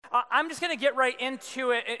I'm just going to get right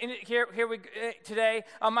into it today.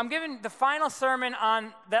 I'm giving the final sermon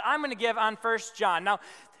that I'm going to give on 1 John. Now,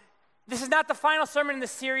 this is not the final sermon in the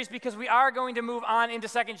series because we are going to move on into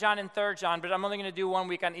 2 John and 3 John, but I'm only going to do 1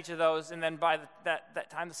 week on each of those, and then by that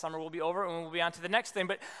time the summer will be over and we'll be on to the next thing.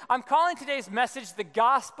 But I'm calling today's message the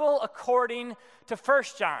Gospel according to 1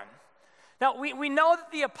 John. Now, we know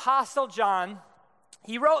that the Apostle John,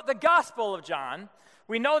 he wrote the Gospel of John.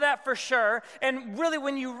 We know that for sure. And really,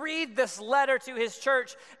 when you read this letter to his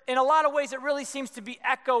church, in a lot of ways, it really seems to be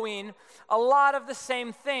echoing a lot of the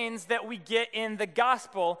same things that we get in the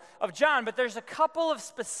Gospel of John. But there's a couple of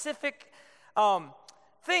specific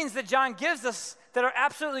things that John gives us that are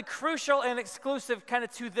absolutely crucial and exclusive kind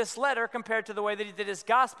of to this letter compared to the way that he did his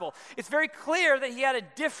Gospel. It's very clear that he had a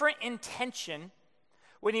different intention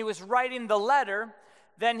when he was writing the letter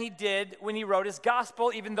than he did when he wrote his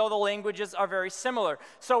gospel, even though the languages are very similar.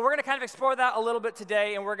 So we're going to kind of explore that a little bit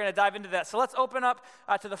today, and we're going to dive into that. So let's open up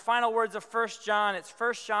to the final words of 1 John. It's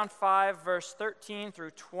 1 John 5, verse 13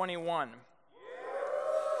 through 21.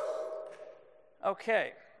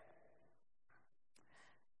 Okay.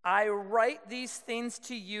 I write these things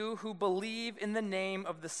to you who believe in the name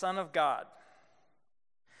of the Son of God,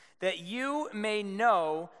 that you may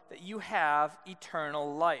know that you have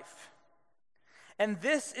eternal life. And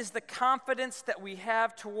this is the confidence that we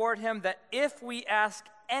have toward him, that if we ask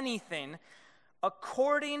anything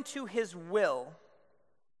according to his will,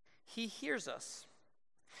 he hears us.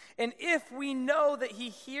 And if we know that he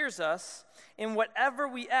hears us in whatever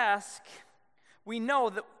we ask, we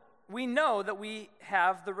know that we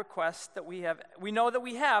have the request that we have. We know that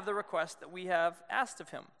we have the request that we have asked of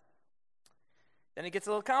him. Then it gets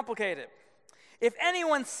a little complicated. If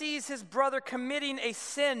anyone sees his brother committing a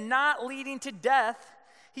sin not leading to death,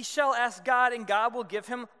 he shall ask God, and God will give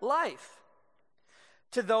him life.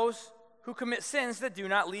 To those who commit sins that do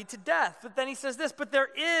not lead to death. But then he says this, but there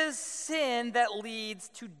is sin that leads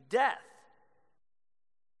to death.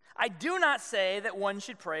 I do not say that one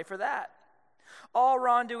should pray for that. All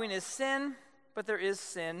wrongdoing is sin, but there is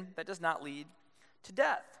sin that does not lead to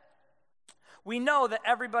death. We know that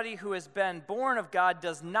everybody who has been born of God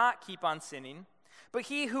does not keep on sinning, but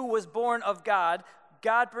he who was born of God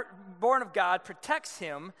protects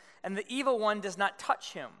him, and the evil one does not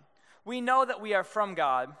touch him. We know that we are from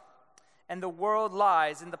God, and the world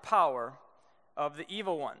lies in the power of the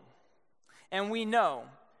evil one. And we know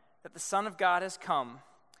that the Son of God has come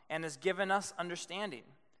and has given us understanding,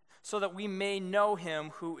 so that we may know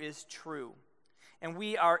him who is true. And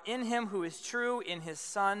we are in him who is true, in his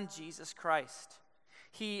Son, Jesus Christ.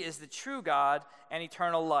 He is the true God and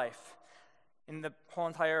eternal life. And the whole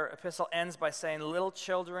entire epistle ends by saying, little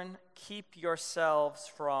children, keep yourselves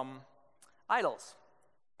from idols.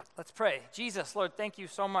 Let's pray. Jesus, Lord, thank you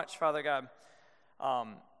so much, Father God,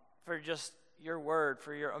 for just your word,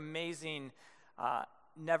 for your amazing,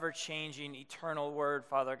 never-changing, eternal word,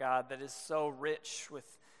 Father God, that is so rich with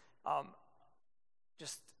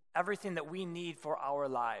just everything that we need for our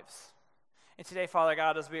lives. And today, Father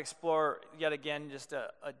God, as we explore yet again just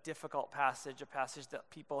a difficult passage, a passage that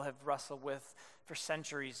people have wrestled with for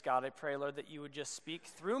centuries, God, I pray, Lord, that you would just speak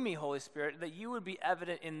through me, Holy Spirit, that you would be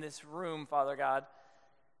evident in this room, Father God,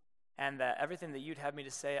 and that everything that you'd have me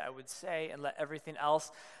to say, I would say, and let everything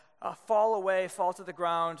else fall away, fall to the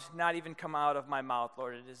ground, not even come out of my mouth,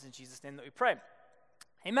 Lord. It is in Jesus' name that we pray.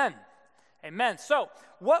 Amen. Amen. So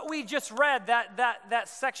what we just read, that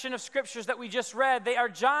section of scriptures that we just read, they are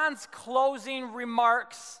John's closing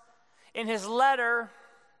remarks in his letter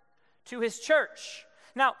to his church.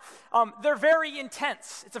 Now, they're very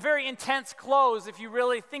intense. It's a very intense close if you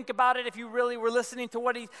really think about it, if you really were listening to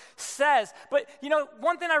what he says. But,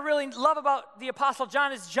 one thing I really love about the Apostle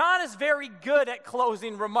John is very good at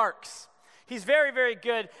closing remarks. He's very, very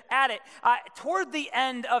good at it. Toward the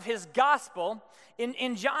end of his gospel,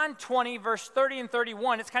 in John 20, verse 30 and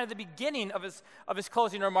 31, it's kind of the beginning of his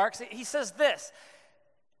closing remarks. He says this.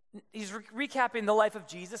 He's recapping the life of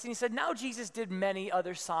Jesus, and he said, now Jesus did many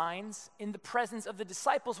other signs in the presence of the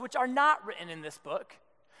disciples, which are not written in this book,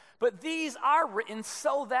 but these are written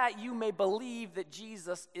so that you may believe that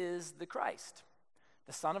Jesus is the Christ,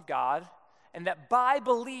 the Son of God, and that by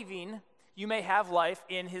believing you may have life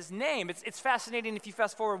in his name. It's fascinating if you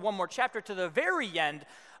fast forward one more chapter to the very end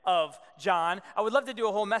of John. I would love to do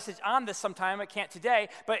a whole message on this sometime. I can't today.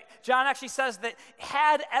 But John actually says that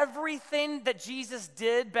had everything that Jesus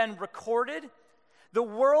did been recorded, the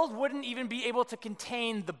world wouldn't even be able to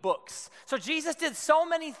contain the books. So Jesus did so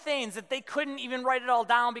many things that they couldn't even write it all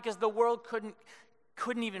down because the world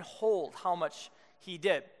couldn't even hold how much he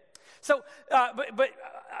did.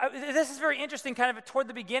 This is very interesting, kind of toward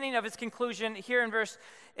the beginning of his conclusion here in verse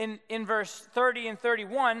 30 and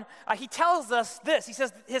 31. He tells us this. He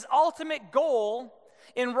says his ultimate goal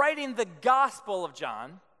in writing the Gospel of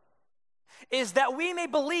John is that we may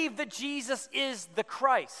believe that Jesus is the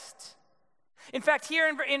Christ. In fact, here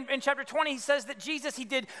in chapter 20, he says that Jesus, he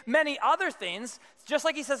did many other things, just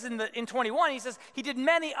like he says in 21, he says he did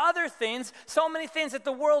many other things, so many things that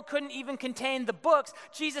the world couldn't even contain the books.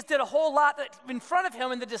 Jesus did a whole lot in front of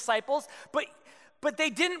him and the disciples, but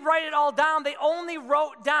they didn't write it all down. They only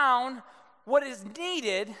wrote down what is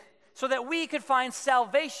needed so that we could find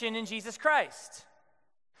salvation in Jesus Christ.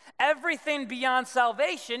 Everything beyond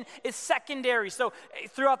salvation is secondary. So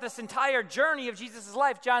throughout this entire journey of Jesus'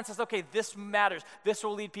 life, John says, okay, this matters. This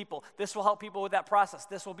will lead people. This will help people with that process.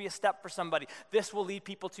 This will be a step for somebody. This will lead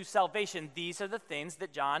people to salvation. These are the things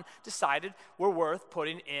that John decided were worth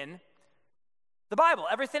putting in the Bible.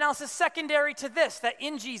 Everything else is secondary to this, that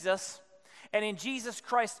in Jesus and in Jesus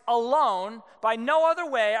Christ alone, by no other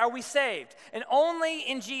way are we saved. And only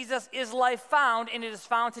in Jesus is life found, and it is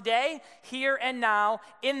found today, here and now,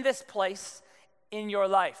 in this place, in your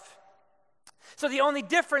life. So the only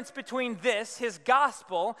difference between this, his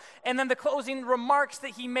gospel, and then the closing remarks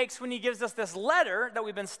that he makes when he gives us this letter that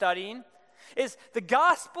we've been studying, is the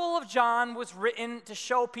Gospel of John was written to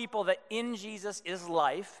show people that in Jesus is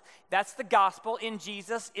life. That's the gospel. In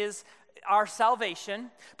Jesus is our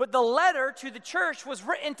salvation. But the letter to the church was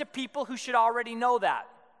written to people who should already know that.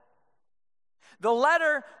 The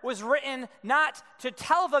letter was written not to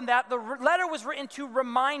tell them that. The letter was written to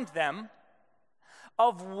remind them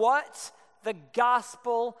of what the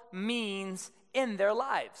gospel means in their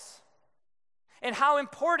lives and how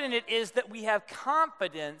important it is that we have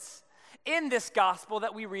confidence in this gospel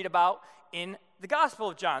that we read about in the Gospel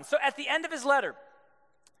of John. So at the end of his letter,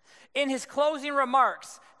 in his closing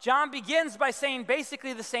remarks, John begins by saying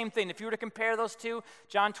basically the same thing. If you were to compare those two,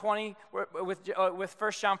 John 20 with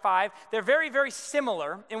 1 John 5, they're very, very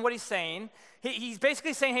similar in what he's saying. He's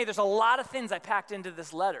basically saying, hey, there's a lot of things I packed into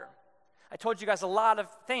this letter. I told you guys a lot of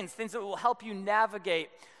things that will help you navigate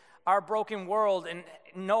our broken world and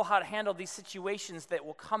know how to handle these situations that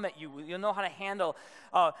will come at you. You'll know how to handle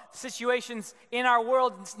situations in our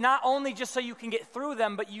world, not only just so you can get through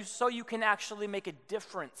them, but so you can actually make a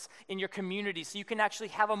difference in your community, so you can actually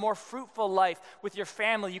have a more fruitful life with your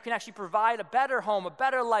family. You can actually provide a better home, a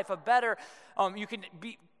better life, you can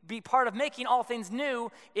be part of making all things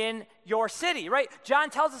new in your city, right? John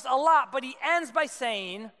tells us a lot, but he ends by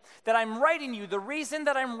saying that I'm writing you. The reason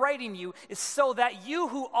that I'm writing you is so that you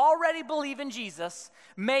who already believe in Jesus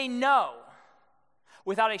may know,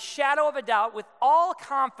 without a shadow of a doubt, with all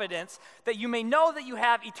confidence, that you may know that you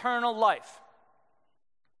have eternal life.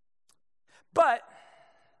 But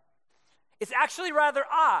it's actually rather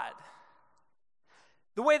odd,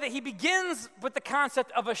 the way that he begins with the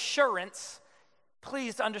concept of assurance.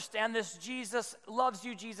 Please understand this. Jesus loves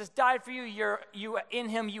you. Jesus died for you. In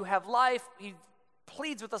him you have life. He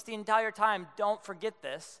pleads with us the entire time. Don't forget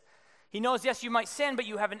this. He knows, yes, you might sin, but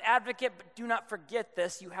you have an advocate, but do not forget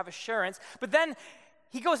this. You have assurance. But then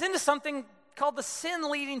he goes into something called the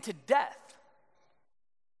sin leading to death.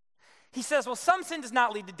 He says, well, some sin does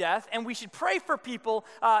not lead to death, and we should pray for people.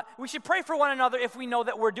 We should pray for one another if we know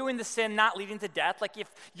that we're doing the sin not leading to death. Like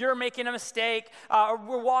if you're making a mistake, or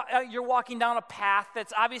you're walking down a path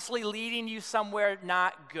that's obviously leading you somewhere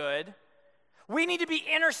not good. We need to be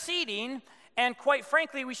interceding, and quite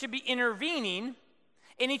frankly, we should be intervening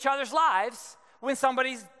in each other's lives when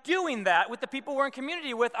somebody's doing that, with the people we're in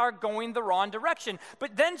community with are going the wrong direction.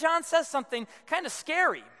 But then John says something kind of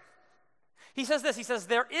scary. He says this, he says,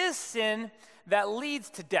 there is sin that leads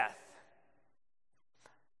to death.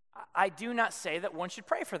 I do not say that one should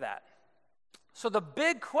pray for that. So the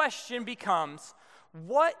big question becomes,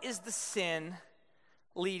 what is the sin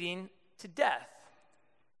leading to death?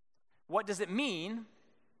 What does it mean?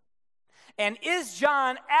 And is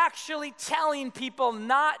John actually telling people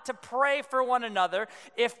not to pray for one another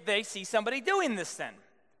if they see somebody doing this sin?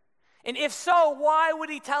 And if so, why would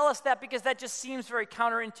he tell us that? Because that just seems very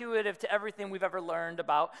counterintuitive to everything we've ever learned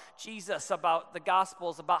about Jesus, about the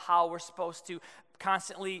Gospels, about how we're supposed to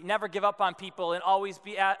constantly never give up on people and always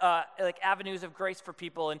be like avenues of grace for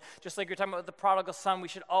people. And just like you're talking about the prodigal son, we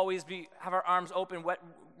should always have our arms open,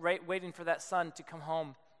 waiting for that son to come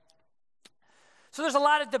home. So there's a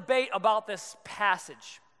lot of debate about this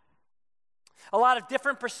passage. A lot of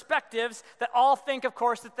different perspectives that all think, of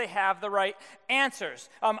course, that they have the right answers.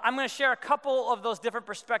 I'm going to share a couple of those different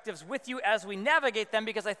perspectives with you as we navigate them,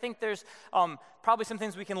 because I think there's probably some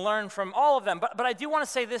things we can learn from all of them. But I do want to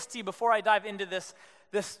say this to you before I dive into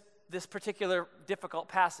this particular difficult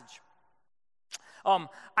passage.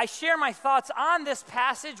 I share my thoughts on this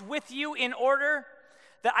passage with you in order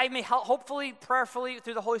that I may help, hopefully, prayerfully,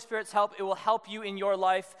 through the Holy Spirit's help, it will help you in your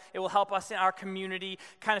life. It will help us in our community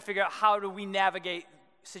kind of figure out how do we navigate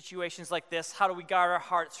situations like this? How do we guard our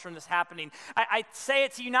hearts from this happening? I say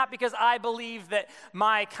it to you not because I believe that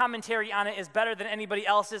my commentary on it is better than anybody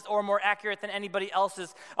else's or more accurate than anybody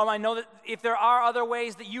else's. I know that if there are other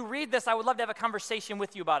ways that you read this, I would love to have a conversation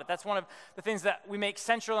with you about it. That's one of the things that we make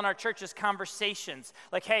central in our church is conversations.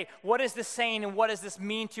 Like, hey, what is this saying and what does this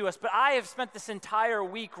mean to us? But I have spent this entire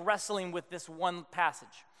week wrestling with this one passage.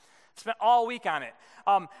 Spent all week on it.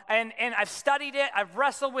 And I've studied it, I've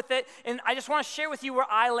wrestled with it, and I just want to share with you where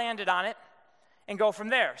I landed on it and go from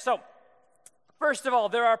there. So, first of all,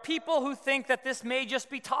 there are people who think that this may just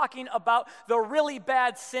be talking about the really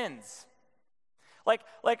bad sins. Like,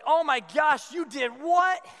 oh my gosh, you did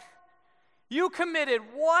what? You committed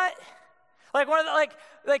what? Like one of the,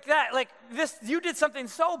 like that, like this, you did something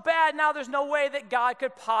so bad, now there's no way that God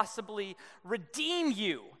could possibly redeem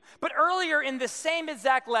you. But earlier in this same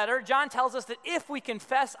exact letter, John tells us that if we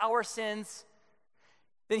confess our sins,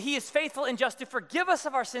 then he is faithful and just to forgive us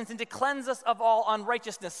of our sins and to cleanse us of all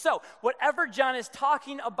unrighteousness. So, whatever John is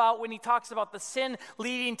talking about when he talks about the sin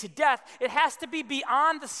leading to death, it has to be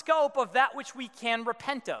beyond the scope of that which we can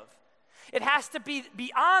repent of. It has to be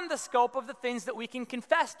beyond the scope of the things that we can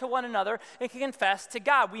confess to one another and can confess to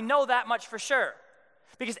God. We know that much for sure.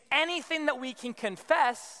 Because anything that we can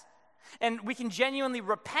confess and we can genuinely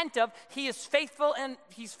repent of, he is faithful and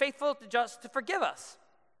he's faithful to just to forgive us.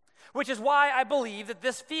 Which is why I believe that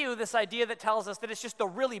this idea that tells us that it's just the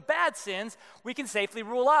really bad sins, we can safely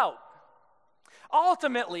rule out.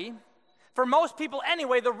 Ultimately, for most people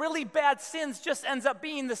anyway, the really bad sins just ends up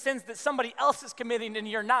being the sins that somebody else is committing and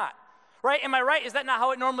you're not. Right? Am I right? Is that not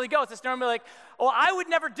how it normally goes? It's normally like, oh, I would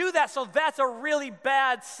never do that, so that's a really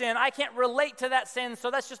bad sin. I can't relate to that sin,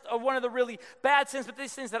 so that's just one of the really bad sins. But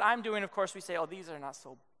these things that I'm doing, of course, we say, oh, these are not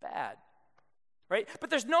so bad. Right?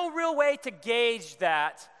 But there's no real way to gauge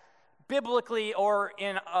that biblically or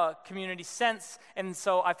in a community sense, and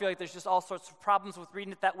so I feel like there's just all sorts of problems with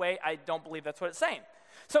reading it that way. I don't believe that's what it's saying.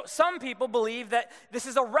 So some people believe that this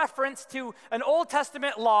is a reference to an Old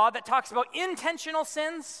Testament law that talks about intentional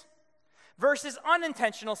sins versus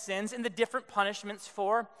unintentional sins and the different punishments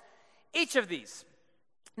for each of these.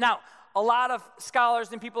 Now, a lot of scholars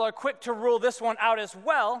and people are quick to rule this one out as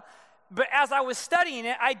well, but as I was studying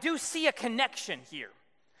it, I do see a connection here.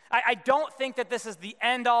 I don't think that this is the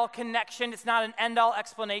end-all connection. It's not an end-all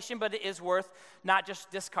explanation, but it is worth not just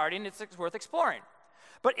discarding, it's worth exploring.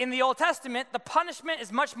 But in the Old Testament, the punishment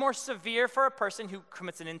is much more severe for a person who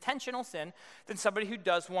commits an intentional sin than somebody who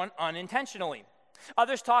does one unintentionally.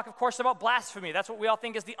 Others talk, of course, about blasphemy. That's what we all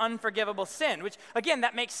think is the unforgivable sin, which, again,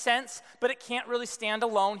 that makes sense, but it can't really stand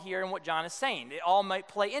alone here in what John is saying. It all might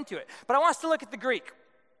play into it. But I want us to look at the Greek.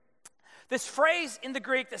 This phrase in the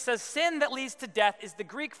Greek that says sin that leads to death is the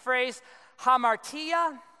Greek phrase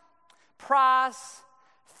hamartia pros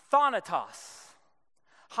thanatos.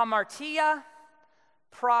 Hamartia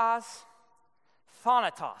pros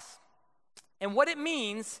thanatos. And what it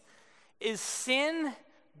means is sin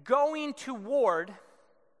going toward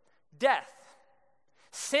death.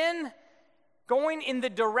 Sin going in the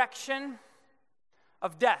direction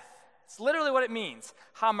of death. It's literally what it means.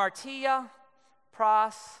 Hamartia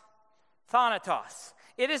pros thanatos.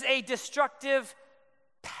 It is a destructive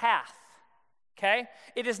path, okay?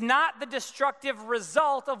 It is not the destructive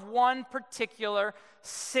result of one particular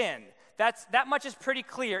sin. That much is pretty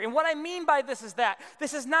clear. And what I mean by this is that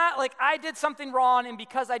this is not like I did something wrong and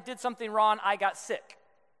because I did something wrong, I got sick.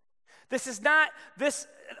 This is not this,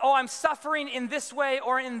 oh, I'm suffering in this way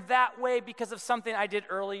or in that way because of something I did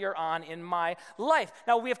earlier on in my life.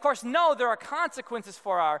 Now, we, of course, know there are consequences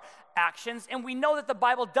for our actions, and we know that the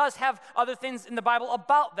Bible does have other things in the Bible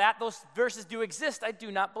about that. Those verses do exist. I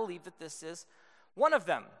do not believe that this is one of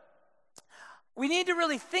them. We need to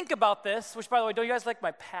really think about this, which, by the way, don't you guys like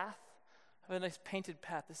my path? I have a nice painted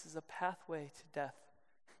path. This is a pathway to death.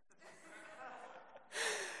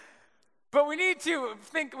 But we need to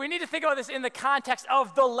think about this in the context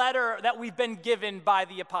of the letter that we've been given by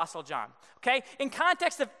the Apostle John, okay? In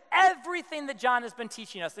context of everything that John has been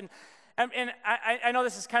teaching us. And I know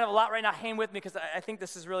this is kind of a lot right now. Hang with me because I think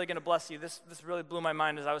this is really going to bless you. This really blew my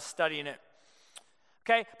mind as I was studying it.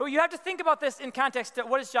 Okay, but you have to think about this in context.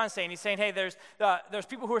 What is John saying? He's saying, hey, there's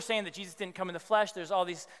people who are saying that Jesus didn't come in the flesh. There's all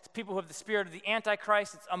these people who have the spirit of the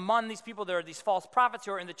Antichrist. It's among these people, there are these false prophets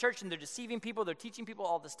who are in the church, and they're deceiving people. They're teaching people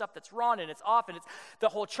all the stuff that's wrong, and it's off, and the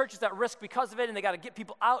whole church is at risk because of it, and they got to get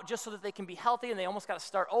people out just so that they can be healthy, and they almost got to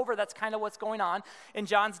start over. That's kind of what's going on in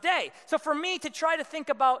John's day. So for me to try to think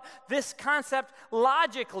about this concept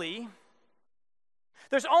logically,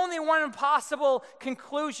 there's only one possible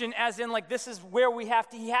conclusion, as in, like, this is where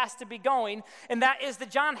he has to be going, and that is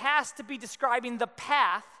that John has to be describing the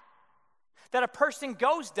path that a person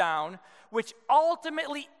goes down, which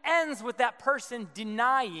ultimately ends with that person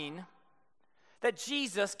denying that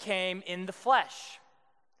Jesus came in the flesh.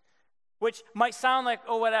 Which might sound like,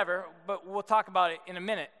 oh, whatever, but we'll talk about it in a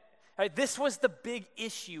minute. Right, this was the big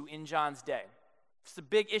issue in John's day. It's the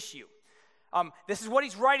big issue. This is what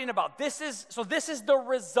he's writing about. This is the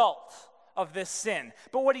result of this sin.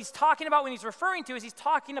 But what he's talking about when he's referring to is he's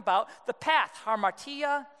talking about the path,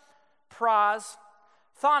 hamartia, pros,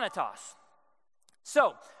 thanatos.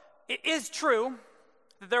 So it is true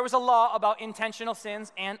that there was a law about intentional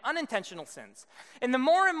sins and unintentional sins. And the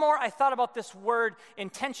more and more I thought about this word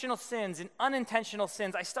intentional sins and unintentional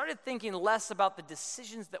sins, I started thinking less about the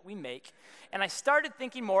decisions that we make, and I started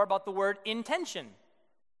thinking more about the word intention.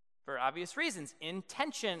 For obvious reasons,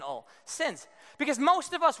 intentional sins. Because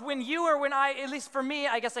most of us, when you or when I, at least for me,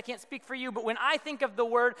 I guess I can't speak for you, but when I think of the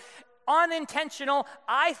word unintentional,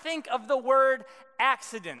 I think of the word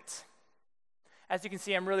accident. As you can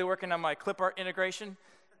see, I'm really working on my clip art integration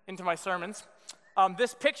into my sermons.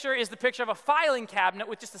 This picture is the picture of a filing cabinet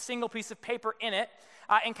with just a single piece of paper in it.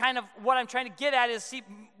 And kind of what I'm trying to get at is, see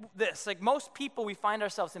this, like most people, we find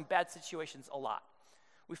ourselves in bad situations a lot.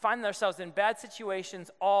 We find ourselves in bad situations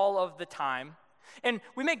all of the time, and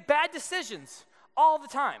we make bad decisions all the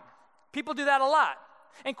time. People do that a lot.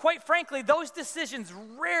 And quite frankly, those decisions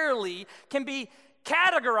rarely can be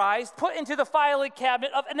categorized, put into the filing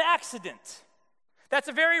cabinet of an accident. That's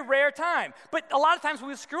a very rare time. But a lot of times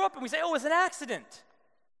we screw up and we say, oh, it's an accident.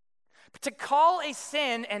 But to call a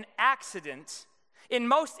sin an accident, in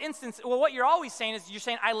most instances, well, what you're always saying is you're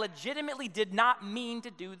saying, I legitimately did not mean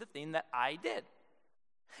to do the thing that I did.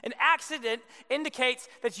 An accident indicates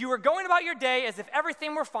that you were going about your day as if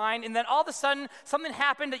everything were fine, and then all of a sudden something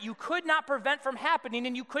happened that you could not prevent from happening,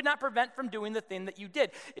 and you could not prevent from doing the thing that you did.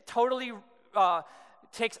 It totally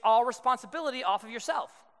takes all responsibility off of yourself.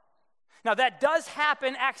 Now, that does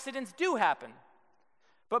happen. Accidents do happen.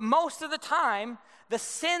 But most of the time, the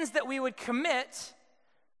sins that we would commit,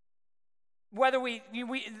 whether we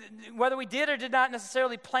did or did not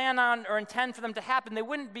necessarily plan on or intend for them to happen, they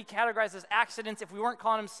wouldn't be categorized as accidents. If we weren't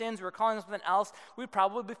calling them sins, we were calling them something else, we'd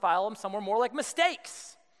probably file them somewhere more like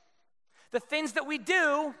mistakes. The things that we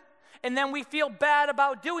do, and then we feel bad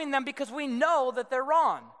about doing them because we know that they're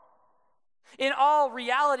wrong. In all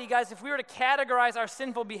reality, guys, if we were to categorize our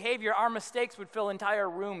sinful behavior, our mistakes would fill entire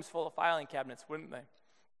rooms full of filing cabinets, wouldn't they?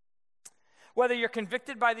 Whether you're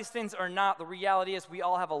convicted by these things or not, the reality is we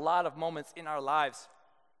all have a lot of moments in our lives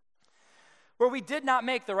where we did not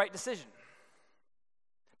make the right decision.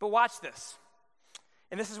 But watch this.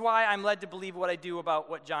 And this is why I'm led to believe what I do about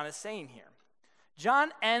what John is saying here. John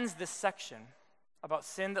ends this section about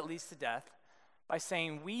sin that leads to death by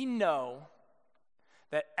saying, we know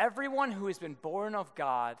that everyone who has been born of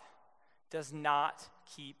God does not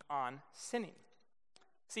keep on sinning.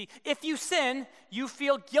 See, if you sin, you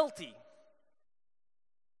feel guilty.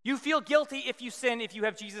 You feel guilty if you sin, if you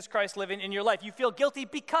have Jesus Christ living in your life. You feel guilty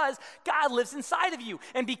because God lives inside of you.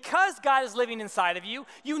 And because God is living inside of you,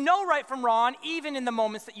 you know right from wrong, even in the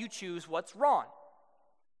moments that you choose what's wrong.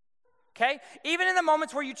 Okay? Even in the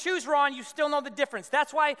moments where you choose wrong, you still know the difference.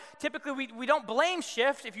 That's why typically we don't blame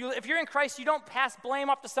shift. If you're in Christ, you don't pass blame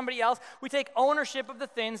off to somebody else. We take ownership of the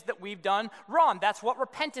things that we've done wrong. That's what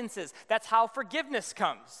repentance is. That's how forgiveness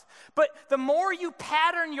comes. But the more you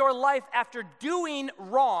pattern your life after doing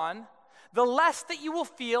wrong, the less that you will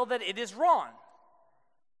feel that it is wrong.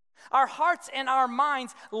 Our hearts and our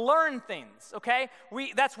minds learn things, okay?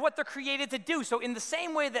 That's what they're created to do. So in the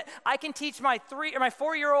same way that I can teach my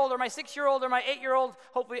 4-year-old or my 6-year-old or my 8-year-old,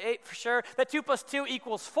 hopefully 8 for sure, that 2 +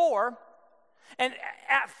 2 = 4, and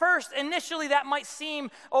at first, initially, that might seem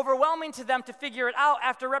overwhelming to them to figure it out.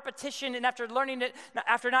 After repetition and after learning it,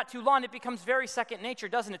 after not too long, it becomes very second nature,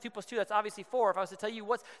 doesn't it? 2 + 2, that's obviously 4. If I was to tell you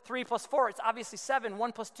what's 3 + 4, it's obviously 7.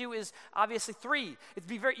 1 + 2 is obviously 3.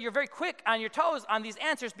 You're very quick on your toes on these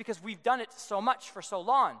answers because we've done it so much for so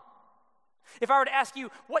long. If I were to ask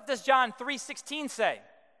you, what does John 3:16 say?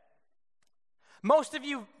 Most of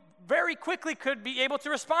you very quickly could be able to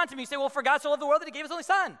respond to me. You say, well, for God so loved the world that he gave his only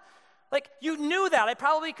son. Like, you knew that. I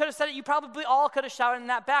probably could have said it. You probably all could have shouted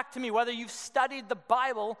that back to me, whether you've studied the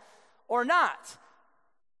Bible or not.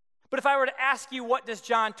 But if I were to ask you, what does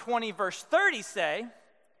John 20, verse 30 say?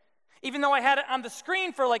 Even though I had it on the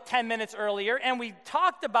screen for like 10 minutes earlier, and we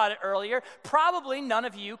talked about it earlier, probably none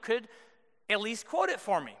of you could at least quote it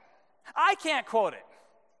for me. I can't quote it.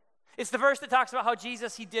 It's the verse that talks about how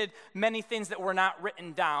Jesus, he did many things that were not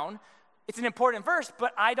written down. It's an important verse,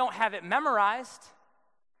 but I don't have it memorized.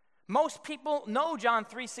 Most people know John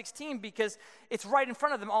 3:16 because it's right in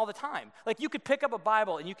front of them all the time. Like, you could pick up a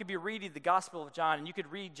Bible and you could be reading the Gospel of John and you could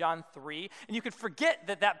read John 3 and you could forget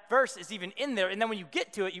that that verse is even in there. And then when you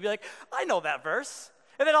get to it, you'd be like, I know that verse.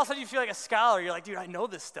 And then all of a sudden you feel like a scholar. You're like, dude, I know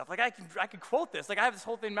this stuff. Like, I can quote this. Like, I have this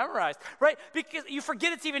whole thing memorized, right? Because you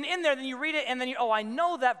forget it's even in there. Then you read it and then I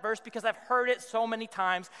know that verse because I've heard it so many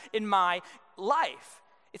times in my life.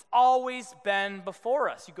 It's always been before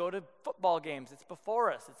us. You go to football games, it's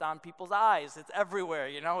before us. It's on people's eyes. It's everywhere,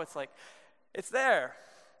 It's like, it's there.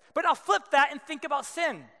 But now flip that and think about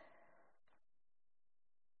sin.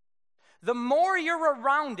 The more you're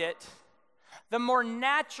around it, the more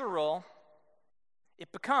natural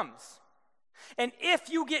it becomes. And if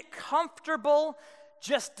you get comfortable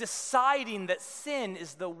just deciding that sin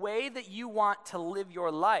is the way that you want to live your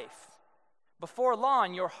life, before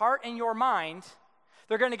long, your heart and your mind,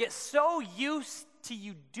 they're going to get so used to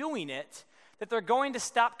you doing it that they're going to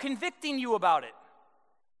stop convicting you about it.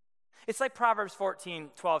 It's like Proverbs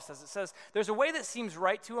 14:12 says. It says, there's a way that seems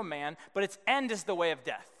right to a man, but its end is the way of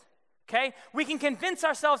death. Okay? We can convince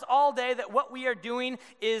ourselves all day that what we are doing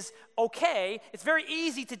is okay. It's very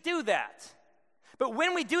easy to do that. But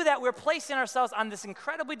when we do that, we're placing ourselves on this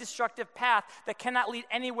incredibly destructive path that cannot lead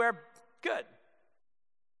anywhere good.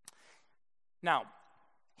 Now,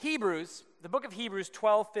 the book of Hebrews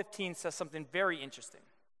 12:15 says something very interesting.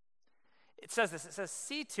 It says this. It says,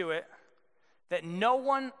 see to it that no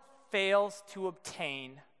one fails to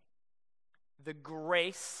obtain the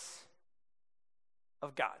grace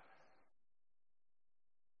of God.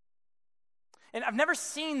 And I've never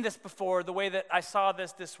seen this before, the way that I saw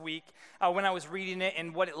this week when I was reading it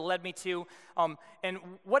and what it led me to. And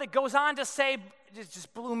what it goes on to say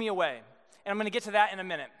just blew me away. And I'm going to get to that in a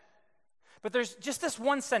minute. But there's just this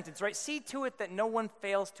one sentence, right? See to it that no one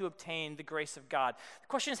fails to obtain the grace of God. The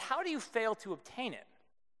question is, how do you fail to obtain it?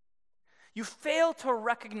 You fail to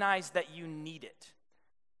recognize that you need it.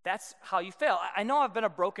 That's how you fail. I know I've been a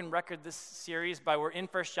broken record this series by we're in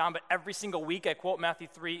 1 John, but every single week I quote Matthew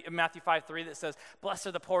 5:3 that says, blessed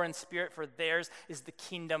are the poor in spirit, for theirs is the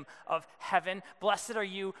kingdom of heaven. Blessed are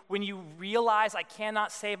you when you realize I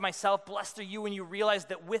cannot save myself. Blessed are you when you realize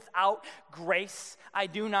that without grace, I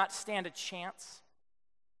do not stand a chance.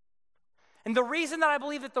 And the reason that I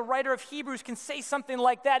believe that the writer of Hebrews can say something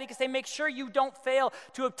like that, he can say, make sure you don't fail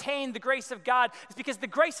to obtain the grace of God, is because the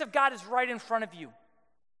grace of God is right in front of you.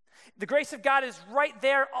 The grace of God is right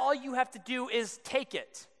there. All you have to do is take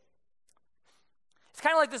it. It's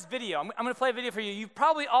kind of like this video. I'm going to play a video for you. You've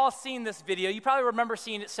probably all seen this video. You probably remember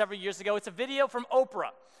seeing it several years ago. It's a video from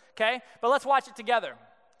Oprah, okay? But let's watch it together.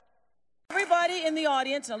 Everybody in the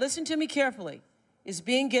audience, now listen to me carefully, is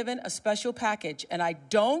being given a special package, and I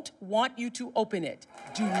don't want you to open it.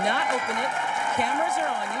 Do not open it. Cameras are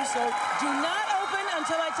on you, so do not open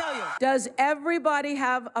until I tell you. Does everybody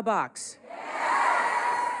have a box?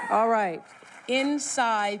 All right.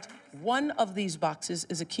 Inside one of these boxes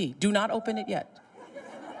is a key. Do not open it yet.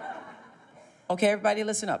 Okay, everybody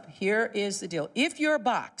listen up. Here is the deal. If your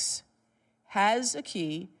box has a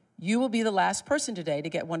key, you will be the last person today to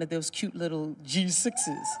get one of those cute little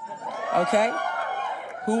G6s. Okay?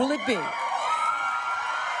 Who will it be?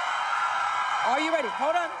 Are you ready?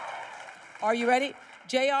 Hold on. Are you ready?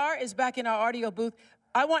 JR is back in our audio booth.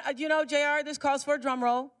 JR, this calls for a drum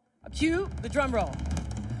roll. Cue the drum roll.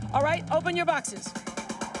 All right, open your boxes.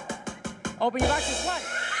 Open your boxes. 1,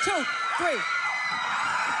 2, 3. You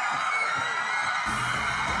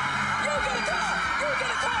get a call. You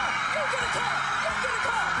get a call. You get a call. You get a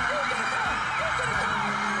call. You get a call.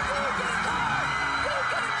 You get a call. You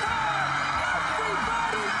get a call. You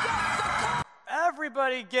get a call.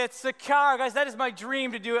 Everybody gets a car. Guys, that is my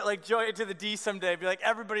dream, to do it like Joy to the D someday. Be like,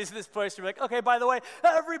 everybody's in this place. You're like, okay, by the way,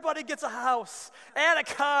 everybody gets a house and a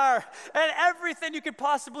car and everything you could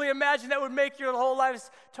possibly imagine that would make your whole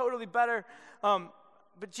lives totally better.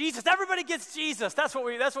 Jesus, everybody gets Jesus. That's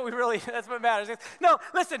what matters. No,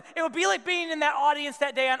 listen, it would be like being in that audience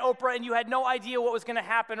that day on Oprah and you had no idea what was going to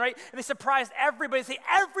happen, right? And they surprised everybody. They say,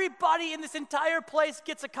 everybody in this entire place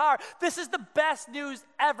gets a car. This is the best news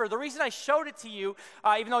ever. The reason I showed it to you,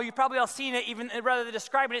 even though you've probably all seen it, even rather than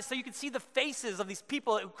describing it, so you can see the faces of these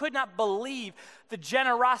people who could not believe the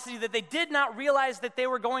generosity that they did not realize that they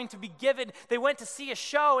were going to be given. They went to see a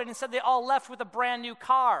show and instead they all left with a brand new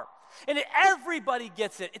car. And everybody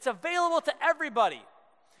gets it. It's available to everybody.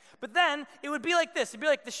 But then it would be like this. It'd be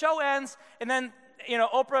like the show ends, and then,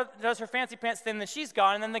 Oprah does her fancy pants thing, and then she's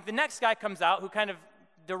gone, and then like the next guy comes out who kind of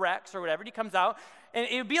directs or whatever, and he comes out, and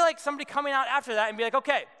it would be like somebody coming out after that and be like,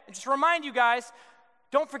 okay, and just remind you guys,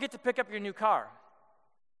 don't forget to pick up your new car.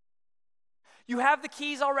 You have the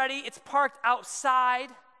keys already. It's parked outside.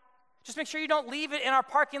 Just make sure you don't leave it in our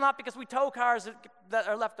parking lot because we tow cars that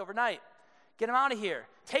are left overnight. Get them out of here.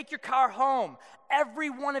 Take your car home.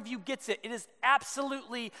 Every one of you gets it. It is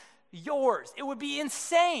absolutely yours. It would be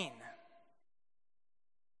insane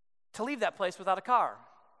to leave that place without a car.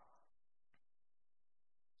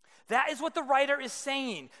 That is what the writer is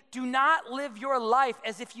saying. Do not live your life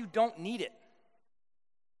as if you don't need it.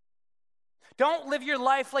 Don't live your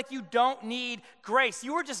life like you don't need grace.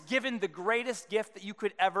 You were just given the greatest gift that you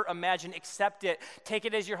could ever imagine. Accept it. Take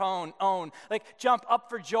it as your own. Like, jump up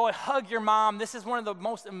for joy. Hug your mom. This is one of the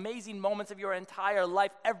most amazing moments of your entire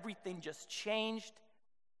life. Everything just changed.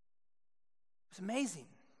 It was amazing.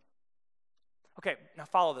 Okay, now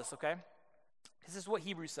follow this, okay? This is what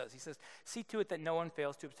Hebrews says. He says, see to it that no one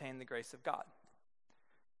fails to obtain the grace of God.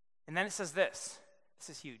 And then it says this. This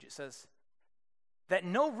is huge. It says, that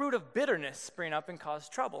no root of bitterness spring up and cause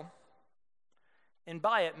trouble, and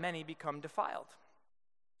by it many become defiled.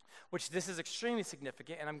 Which this is extremely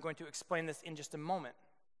significant, and I'm going to explain this in just a moment.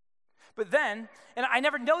 But then, and I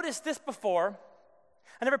never noticed this before,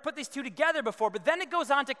 I never put these two together before, but then it goes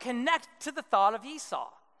on to connect to the thought of Esau,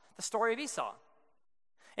 the story of Esau.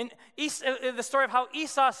 And the story of how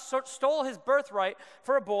Esau stole his birthright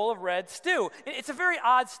for a bowl of red stew. It's a very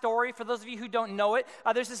odd story for those of you who don't know it.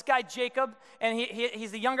 There's this guy Jacob, and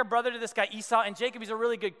he's the younger brother to this guy Esau. And Jacob, he's a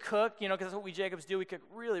really good cook, because that's what we Jacobs do. We cook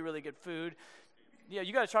really, really good food. Yeah,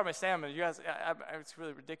 you got to try my salmon. You guys, it's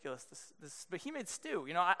really ridiculous. But he made stew.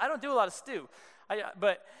 I don't do a lot of stew.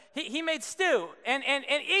 But he made stew. And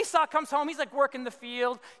Esau comes home. He's like working the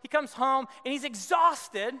field. He comes home, and he's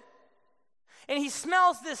exhausted. And he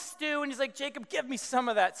smells this stew, and he's like, Jacob, give me some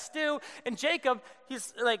of that stew. And Jacob,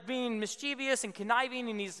 he's like being mischievous and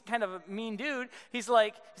conniving, and he's kind of a mean dude. He's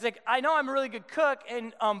like, I know I'm a really good cook,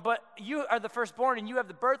 and but you are the firstborn, and you have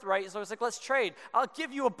the birthright. So it's like, let's trade. I'll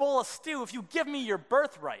give you a bowl of stew if you give me your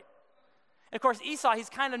birthright. And of course, Esau, he's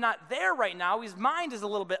kind of not there right now. His mind is a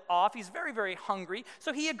little bit off. He's very, very hungry.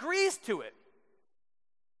 So he agrees to it.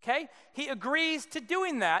 Okay? He agrees to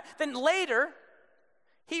doing that. Then later,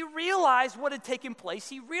 he realized what had taken place.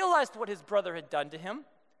 He realized what his brother had done to him.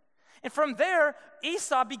 And from there,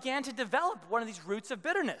 Esau began to develop one of these roots of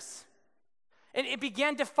bitterness. And it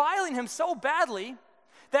began defiling him so badly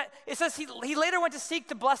that it says he later went to seek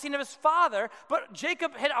the blessing of his father, but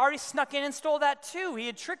Jacob had already snuck in and stole that too. He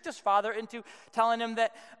had tricked his father into telling him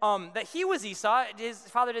that he was Esau. His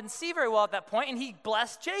father didn't see very well at that point, and he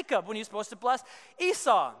blessed Jacob when he was supposed to bless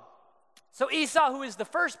Esau. So Esau, who is the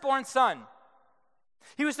firstborn son,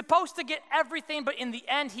 he was supposed to get everything, but in the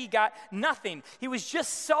end, he got nothing. He was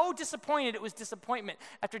just so disappointed. It was disappointment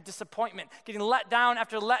after disappointment, getting let down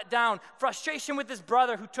after let down, frustration with his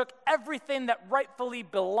brother who took everything that rightfully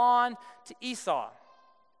belonged to Esau.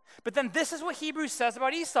 But then this is what Hebrews says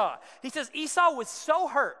about Esau. He says Esau was so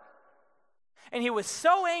hurt, and he was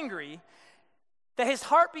so angry that his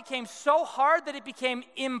heart became so hard that it became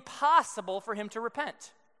impossible for him to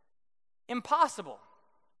repent. Impossible.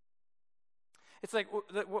 It's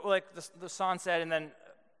like the song said, and then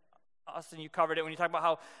Austin, you covered it when you talk about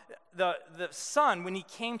how the son, when he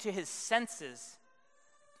came to his senses,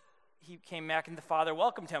 he came back and the father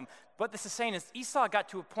welcomed him. What this is saying is Esau got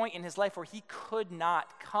to a point in his life where he could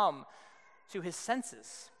not come to his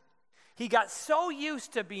senses. He got so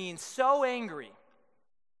used to being so angry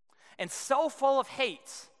and so full of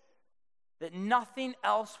hate that nothing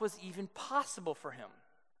else was even possible for him.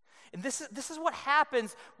 And this is what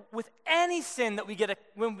happens with any sin that we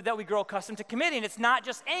grow accustomed to committing. It's not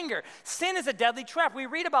just anger. Sin is a deadly trap. We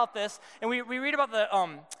read about this, and we read about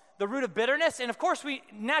the root of bitterness, and of course we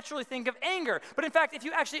naturally think of anger. But in fact, if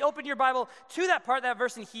you actually open your Bible to that part, that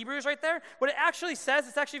verse in Hebrews right there, what it actually says,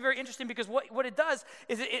 it's actually very interesting because what it does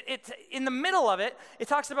is it in the middle of it, it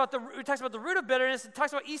talks about the root of bitterness, it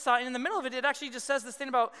talks about Esau, and in the middle of it, it actually just says this thing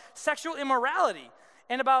about sexual immorality.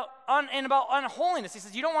 and about unholiness. He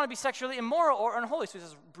says you don't want to be sexually immoral or unholy. So he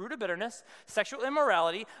says root of bitterness, sexual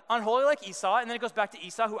immorality, unholy like Esau, and then it goes back to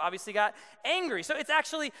Esau, who obviously got angry. So it's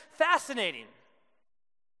actually fascinating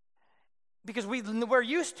because we're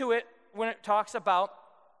used to it when it talks about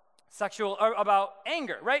sexual or about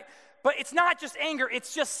anger, right? But it's not just anger,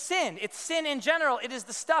 it's just sin. It's sin in general. It is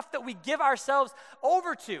the stuff that we give ourselves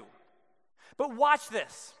over to. But watch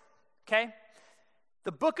this, okay?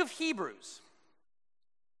 The book of Hebrews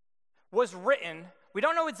was written, we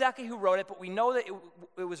don't know exactly who wrote it, but we know that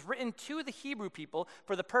it was written to the Hebrew people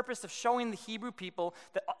for the purpose of showing the Hebrew people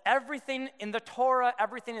that everything in the Torah,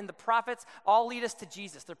 everything in the prophets, all lead us to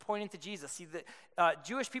Jesus. They're pointing to Jesus. See, the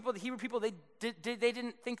Jewish people, the Hebrew people, they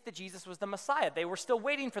didn't think that Jesus was the Messiah. They were still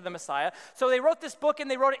waiting for the Messiah. So they wrote this book, and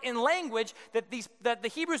they wrote it in language that the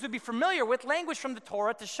Hebrews would be familiar with, language from the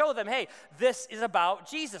Torah, to show them, hey, this is about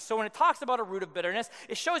Jesus. So when it talks about a root of bitterness,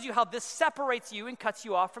 it shows you how this separates you and cuts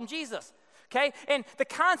you off from Jesus. Okay? And the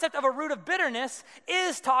concept of a root of bitterness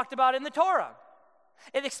is talked about in the Torah.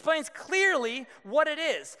 It explains clearly what it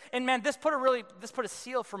is. And man, this put a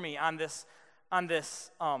seal for me on this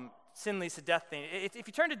sin leads to death thing. If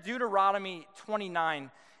you turn to Deuteronomy 29,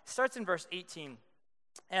 it starts in verse 18.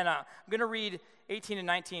 And I'm going to read 18 and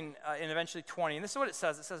 19 and eventually 20. And this is what it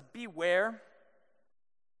says. It says, beware,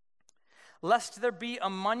 lest there be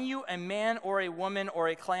among you a man or a woman or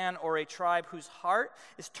a clan or a tribe whose heart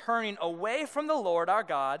is turning away from the Lord our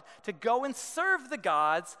God to go and serve the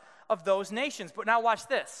gods of those nations. But now watch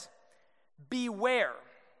this. Beware,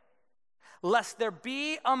 lest there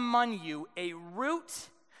be among you a root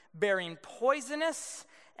bearing poisonous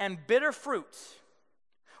and bitter fruit,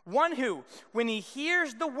 one who, when he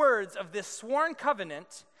hears the words of this sworn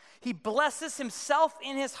covenant, he blesses himself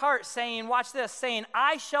in his heart, saying, watch this, saying,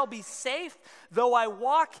 I shall be safe, though I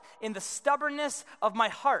walk in the stubbornness of my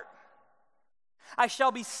heart. I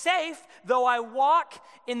shall be safe, though I walk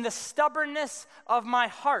in the stubbornness of my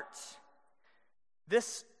heart.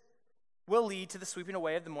 This will lead to the sweeping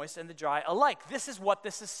away of the moist and the dry alike. This is what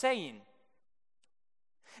this is saying.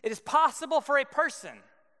 It is possible for a person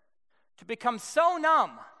to become so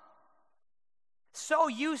numb, so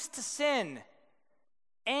used to sin,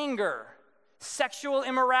 anger, sexual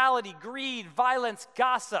immorality, greed, violence,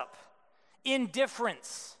 gossip,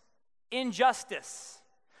 indifference, injustice,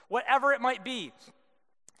 whatever it might be,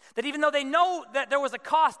 that even though they know that there was a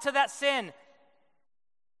cost to that sin,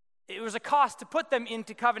 it was a cost to put them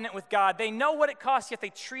into covenant with God, they know what it costs, yet they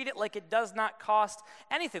treat it like it does not cost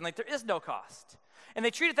anything, like there is no cost. And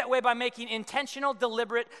they treat it that way by making intentional,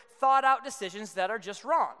 deliberate, thought-out decisions that are just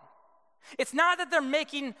wrong. It's not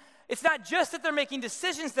just that they're making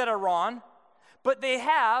decisions that are wrong, but they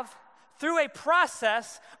have, through a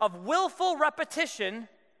process of willful repetition,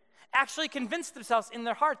 actually convinced themselves in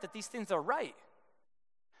their heart that these things are right.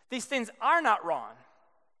 These things are not wrong.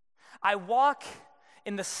 I walk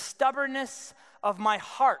in the stubbornness of my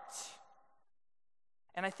heart,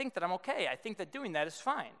 and I think that I'm okay. I think that doing that is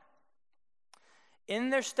fine. In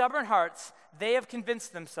their stubborn hearts, they have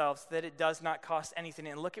convinced themselves that it does not cost anything.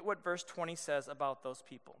 And look at what verse 20 says about those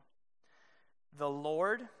people. The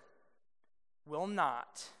Lord will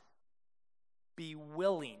not be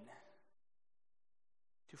willing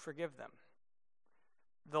to forgive them.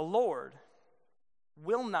 The Lord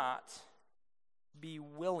will not be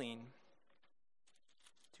willing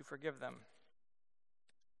to forgive them.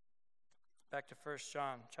 Back to 1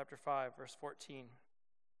 John chapter 5, verse 14.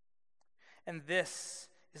 And this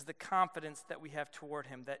is the confidence that we have toward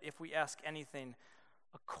him, that if we ask anything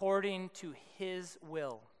according to his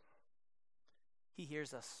will, he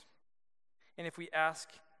hears us. And if we ask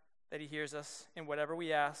that he hears us in whatever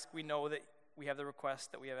we ask, we know that we have the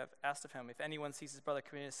request that we have asked of him. If anyone sees his brother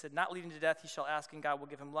committing a sin not leading to death, he shall ask, and God will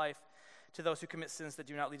give him life. To those who commit sins that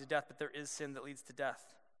do not lead to death, but there is sin that leads to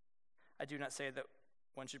death. I do not say that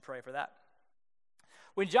one should pray for that.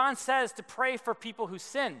 When John says to pray for people who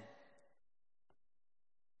sin,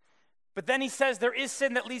 but then he says there is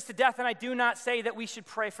sin that leads to death, and I do not say that we should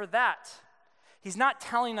pray for that. He's not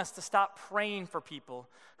telling us to stop praying for people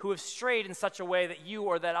who have strayed in such a way that you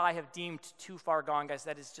or that I have deemed too far gone, guys.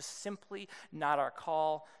 That is just simply not our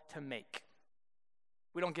call to make.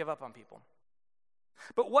 We don't give up on people.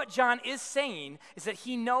 But what John is saying is that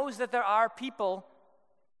he knows that there are people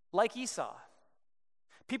like Esau,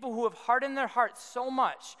 People who have hardened their hearts so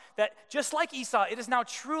much that just like Esau, it is now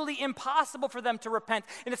truly impossible for them to repent.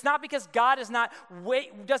 And it's not because God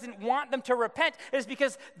doesn't want them to repent. It is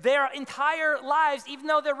because their entire lives, even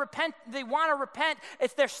though they want to repent,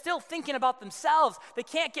 they're still thinking about themselves. They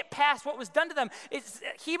can't get past what was done to them.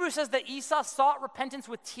 Hebrews says that Esau sought repentance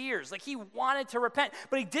with tears. Like he wanted to repent,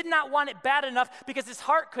 but he did not want it bad enough because his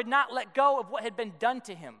heart could not let go of what had been done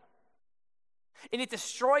to him. And it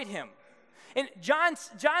destroyed him. And John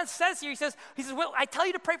says here, he says, well, I tell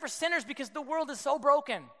you to pray for sinners because the world is so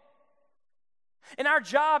broken. And our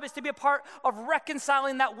job is to be a part of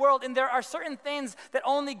reconciling that world. And there are certain things that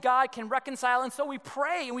only God can reconcile. And so we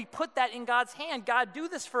pray and we put that in God's hand. God, do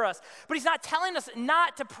this for us. But he's not telling us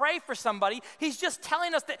not to pray for somebody. He's just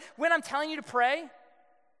telling us that when I'm telling you to pray,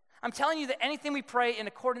 I'm telling you that anything we pray in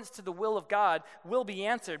accordance to the will of God will be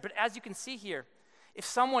answered. But as you can see here, if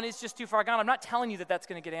someone is just too far gone, I'm not telling you that that's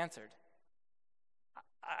going to get answered.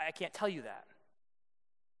 I can't tell you that.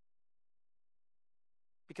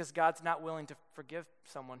 Because God's not willing to forgive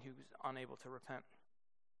someone who's unable to repent.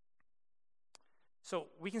 So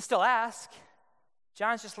we can still ask.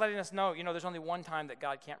 John's just letting us know, there's only one time that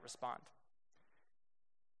God can't respond.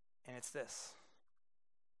 And it's this.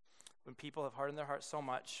 When people have hardened their hearts so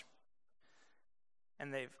much,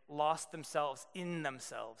 and they've lost themselves in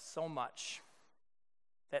themselves so much,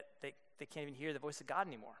 that they can't even hear the voice of God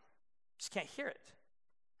anymore. Just can't hear it.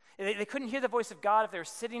 They couldn't hear the voice of God if they were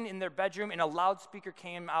sitting in their bedroom and a loudspeaker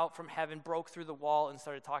came out from heaven, broke through the wall, and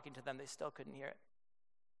started talking to them. They still couldn't hear it.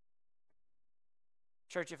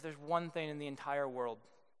 Church, if there's one thing in the entire world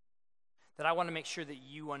that I want to make sure that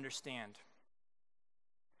you understand,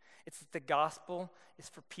 it's that the gospel is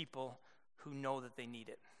for people who know that they need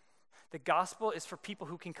it. The gospel is for people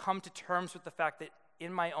who can come to terms with the fact that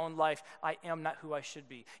in my own life, I am not who I should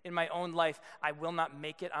be. In my own life, I will not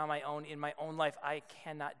make it on my own. In my own life, I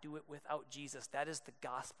cannot do it without Jesus. That is the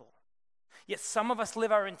gospel. Yet some of us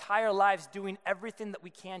live our entire lives doing everything that we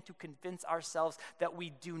can to convince ourselves that we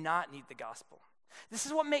do not need the gospel. This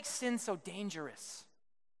is what makes sin so dangerous.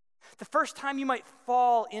 The first time you might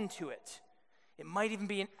fall into it, it might even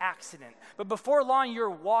be an accident. But before long, you're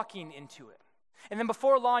walking into it. And then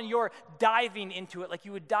before long, you're diving into it like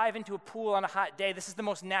you would dive into a pool on a hot day. This is the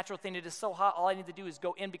most natural thing. It is so hot, all I need to do is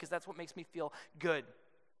go in because that's what makes me feel good.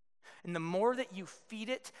 And the more that you feed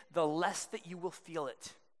it, the less that you will feel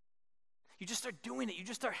it. You just start doing it. You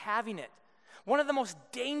just start having it. One of the most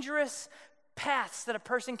dangerous paths that a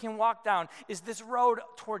person can walk down is this road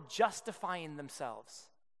toward justifying themselves.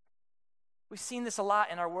 We've seen this a lot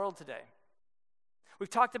in our world today. We've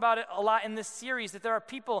talked about it a lot in this series, that there are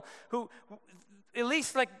people who, at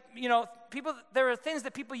least there are things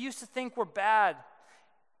that people used to think were bad.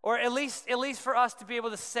 Or at least for us to be able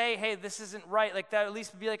to say, hey, this isn't right, like that at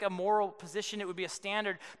least would be like a moral position, it would be a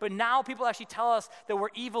standard. But now people actually tell us that we're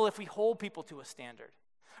evil if we hold people to a standard.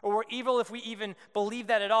 Or we're evil if we even believe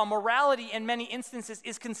that at all. Morality in many instances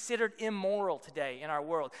is considered immoral today in our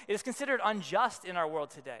world. It is considered unjust in our world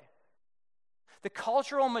today. The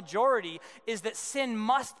cultural majority is that sin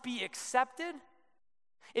must be accepted,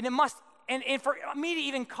 and it must, and for me to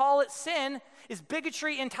even call it sin is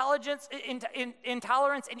bigotry, intolerance,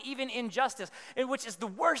 and even injustice, which is the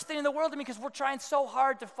worst thing in the world to me because we're trying so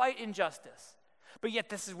hard to fight injustice. But yet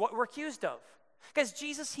this is what we're accused of. Because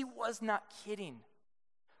Jesus, he was not kidding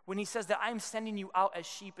when he says that I'm sending you out as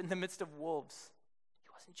sheep in the midst of wolves. He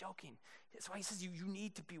wasn't joking. That's why he says you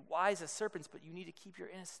need to be wise as serpents, but you need to keep your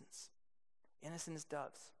innocence. Innocent as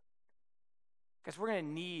doves. Because we're going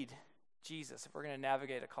to need Jesus if we're going to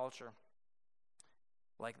navigate a culture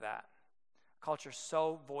like that. A culture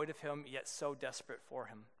so void of him, yet so desperate for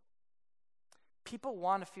him. People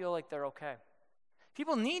want to feel like they're okay.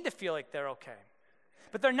 People need to feel like they're okay.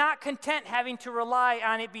 But they're not content having to rely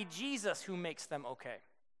on it be Jesus who makes them okay.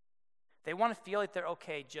 They want to feel like they're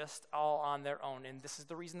okay just all on their own. And this is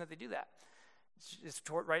the reason that they do that. It's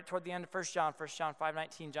right toward the end of 1 John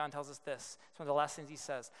 5:19, John tells us this. It's one of the last things he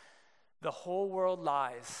says. The whole world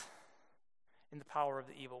lies in the power of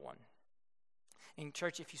the evil one. In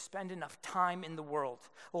church, if you spend enough time in the world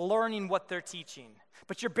learning what they're teaching,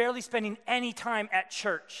 but you're barely spending any time at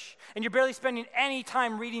church, and you're barely spending any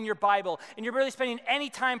time reading your Bible, and you're barely spending any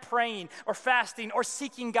time praying or fasting or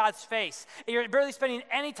seeking God's face, and you're barely spending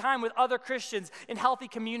any time with other Christians in healthy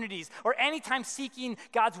communities, or any time seeking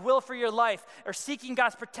God's will for your life, or seeking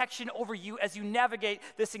God's protection over you as you navigate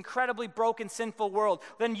this incredibly broken, sinful world,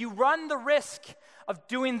 then you run the risk of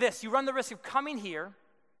doing this. You run the risk of coming here,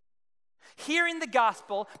 hearing the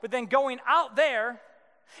gospel, but then going out there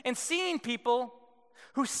and seeing people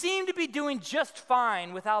who seem to be doing just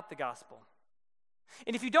fine without the gospel.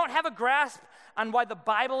 And if you don't have a grasp on why the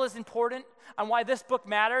Bible is important, on why this book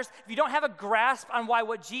matters, if you don't have a grasp on why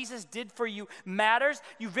what Jesus did for you matters,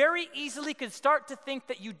 you very easily could start to think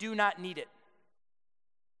that you do not need it.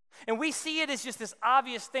 And we see it as just this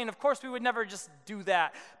obvious thing. Of course, we would never just do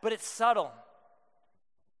that, but it's subtle.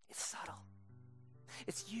 It's subtle.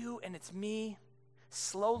 It's you and it's me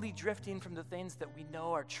slowly drifting from the things that we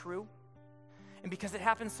know are true. And because it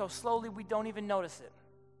happens so slowly, we don't even notice it.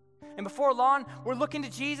 And before long, we're looking to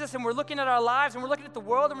Jesus and we're looking at our lives and we're looking at the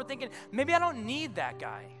world and we're thinking, maybe I don't need that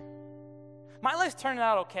guy. My life's turning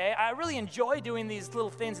out okay. I really enjoy doing these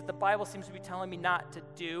little things that the Bible seems to be telling me not to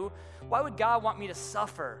do. Why would God want me to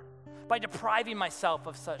suffer by depriving myself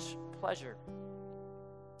of such pleasure?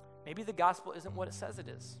 Maybe the gospel isn't what it says it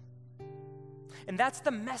is. And that's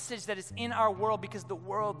the message that is in our world, because the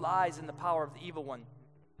world lies in the power of the evil one.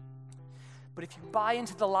 But if you buy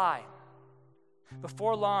into the lie,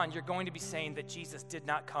 before long, you're going to be saying that Jesus did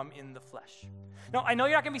not come in the flesh. Now, I know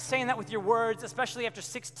you're not going to be saying that with your words, especially after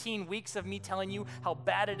 16 weeks of me telling you how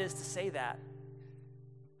bad it is to say that.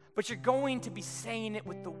 But you're going to be saying it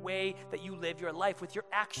with the way that you live your life, with your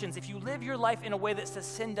actions. If you live your life in a way that says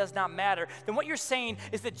sin does not matter, then what you're saying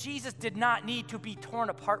is that Jesus did not need to be torn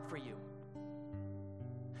apart for you.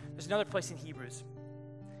 There's another place in Hebrews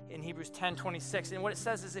 10:26, and what it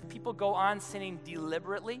says is if people go on sinning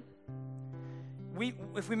deliberately,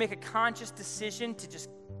 if we make a conscious decision to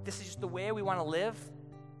this is just the way we want to live,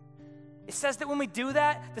 it says that when we do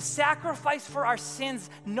that, the sacrifice for our sins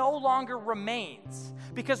no longer remains.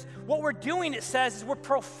 Because what we're doing, it says, is we're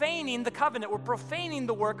profaning the covenant. We're profaning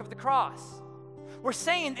the work of the cross. We're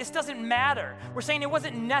saying this doesn't matter. We're saying it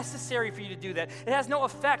wasn't necessary for you to do that. It has no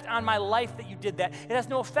effect on my life that you did that. It has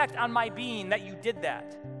no effect on my being that you did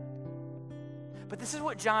that. But this is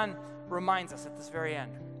what John reminds us at this very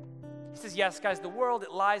end. He says, yes, guys, the world,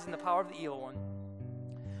 it lies in the power of the evil one.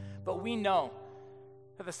 But we know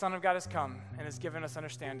that the Son of God has come and has given us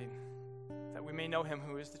understanding, that we may know him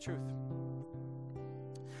who is the truth.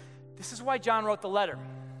 This is why John wrote the letter,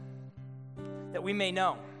 that we may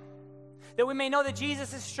know. That we may know that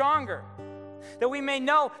Jesus is stronger. That we may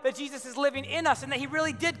know that Jesus is living in us and that he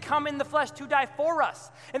really did come in the flesh to die for us.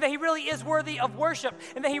 And that he really is worthy of worship.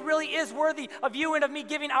 And that he really is worthy of you and of me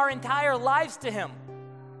giving our entire lives to him.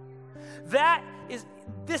 The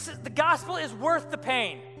gospel is worth the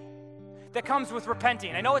pain that comes with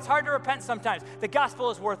repenting. I know it's hard to repent sometimes. The gospel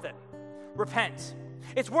is worth it. Repent.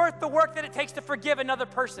 It's worth the work that it takes to forgive another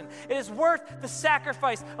person. It is worth the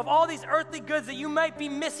sacrifice of all these earthly goods that you might be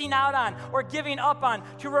missing out on or giving up on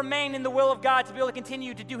to remain in the will of God, to be able to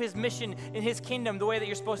continue to do his mission in his kingdom the way that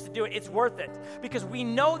you're supposed to do it. It's worth it because we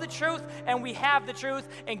know the truth and we have the truth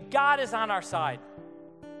and God is on our side.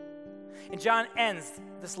 And John ends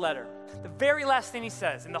this letter. The very last thing he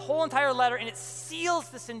says in the whole entire letter, and it seals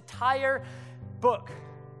this entire book.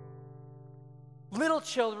 Little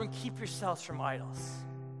children, keep yourselves from idols.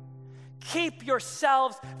 Keep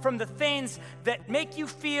yourselves from the things that make you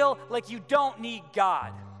feel like you don't need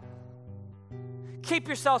God. Keep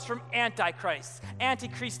yourselves from antichrists,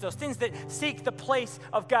 antichristos, things that seek the place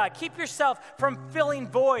of God. Keep yourself from filling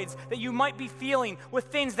voids that you might be feeling with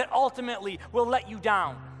things that ultimately will let you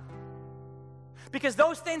down. Because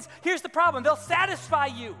those things, here's the problem, they'll satisfy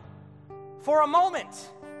you for a moment.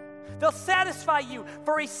 They'll satisfy you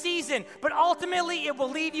for a season, but ultimately it will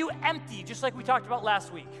leave you empty, just like we talked about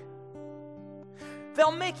last week.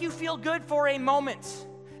 They'll make you feel good for a moment.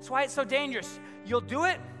 That's why it's so dangerous. You'll do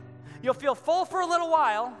it, you'll feel full for a little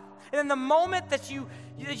while, and then the moment that you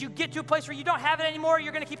get to a place where you don't have it anymore,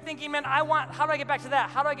 you're going to keep thinking, man, how do I get back to that?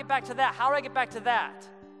 How do I get back to that? How do I get back to that?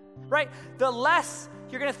 Right? The less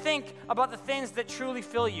you're going to think about the things that truly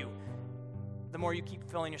fill you, the more you keep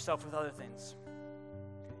filling yourself with other things.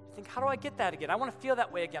 Think, how do I get that again? I want to feel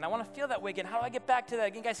that way again. I want to feel that way again. How do I get back to that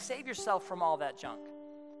again? Guys, save yourself from all that junk.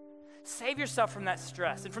 Save yourself from that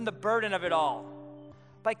stress and from the burden of it all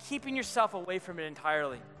by keeping yourself away from it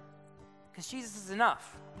entirely. Because Jesus is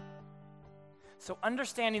enough. So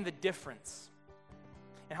understanding the difference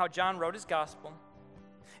in how John wrote his gospel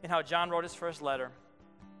and how John wrote his first letter,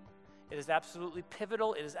 it is absolutely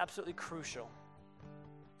pivotal, it is absolutely crucial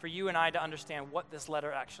for you and I to understand what this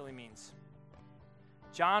letter actually means.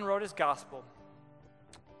 John wrote his gospel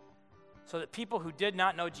so that people who did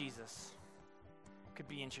not know Jesus could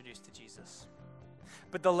be introduced to Jesus.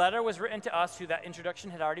 But the letter was written to us who that introduction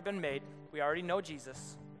had already been made. We already know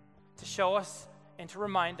Jesus, to show us and to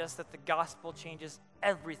remind us that the gospel changes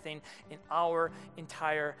everything in our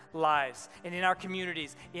entire lives and in our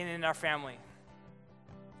communities and in our family.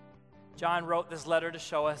 John wrote this letter to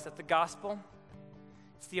show us that the gospel,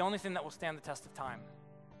 it's the only thing that will stand the test of time.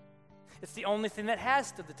 It's the only thing that has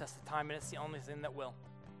stood the test of time, and it's the only thing that will.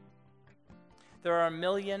 There are a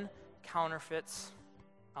million counterfeits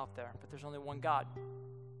out there, but there's only one God,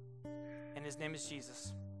 and his name is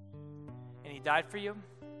Jesus. And he died for you,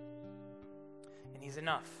 and he's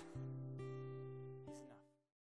enough.